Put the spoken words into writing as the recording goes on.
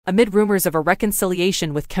Amid rumors of a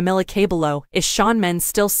reconciliation with Camila Cabello, is Shawn Mendes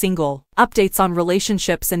still single? Updates on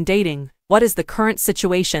relationships and dating. What is the current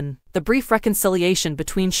situation? The brief reconciliation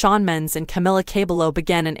between Shawn Mendes and Camila Cabello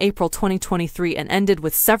began in April 2023 and ended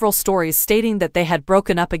with several stories stating that they had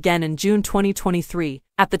broken up again in June 2023.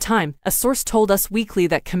 At the time, a source told Us Weekly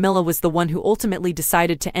that Camila was the one who ultimately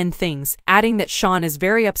decided to end things, adding that Shawn is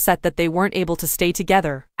very upset that they weren't able to stay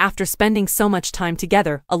together. After spending so much time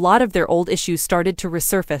together, a lot of their old issues started to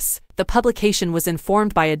resurface. The publication was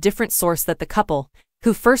informed by a different source that the couple,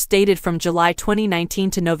 who first dated from July 2019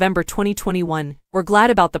 to November 2021, were glad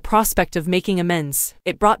about the prospect of making amends.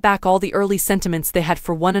 It brought back all the early sentiments they had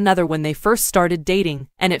for one another when they first started dating,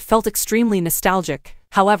 and it felt extremely nostalgic.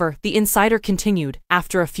 However, the insider continued,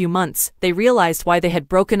 after a few months, they realized why they had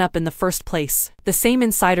broken up in the first place. The same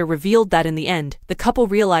insider revealed that in the end, the couple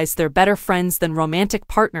realized they're better friends than romantic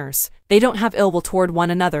partners. They don't have ill will toward one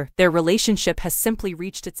another, their relationship has simply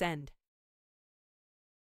reached its end.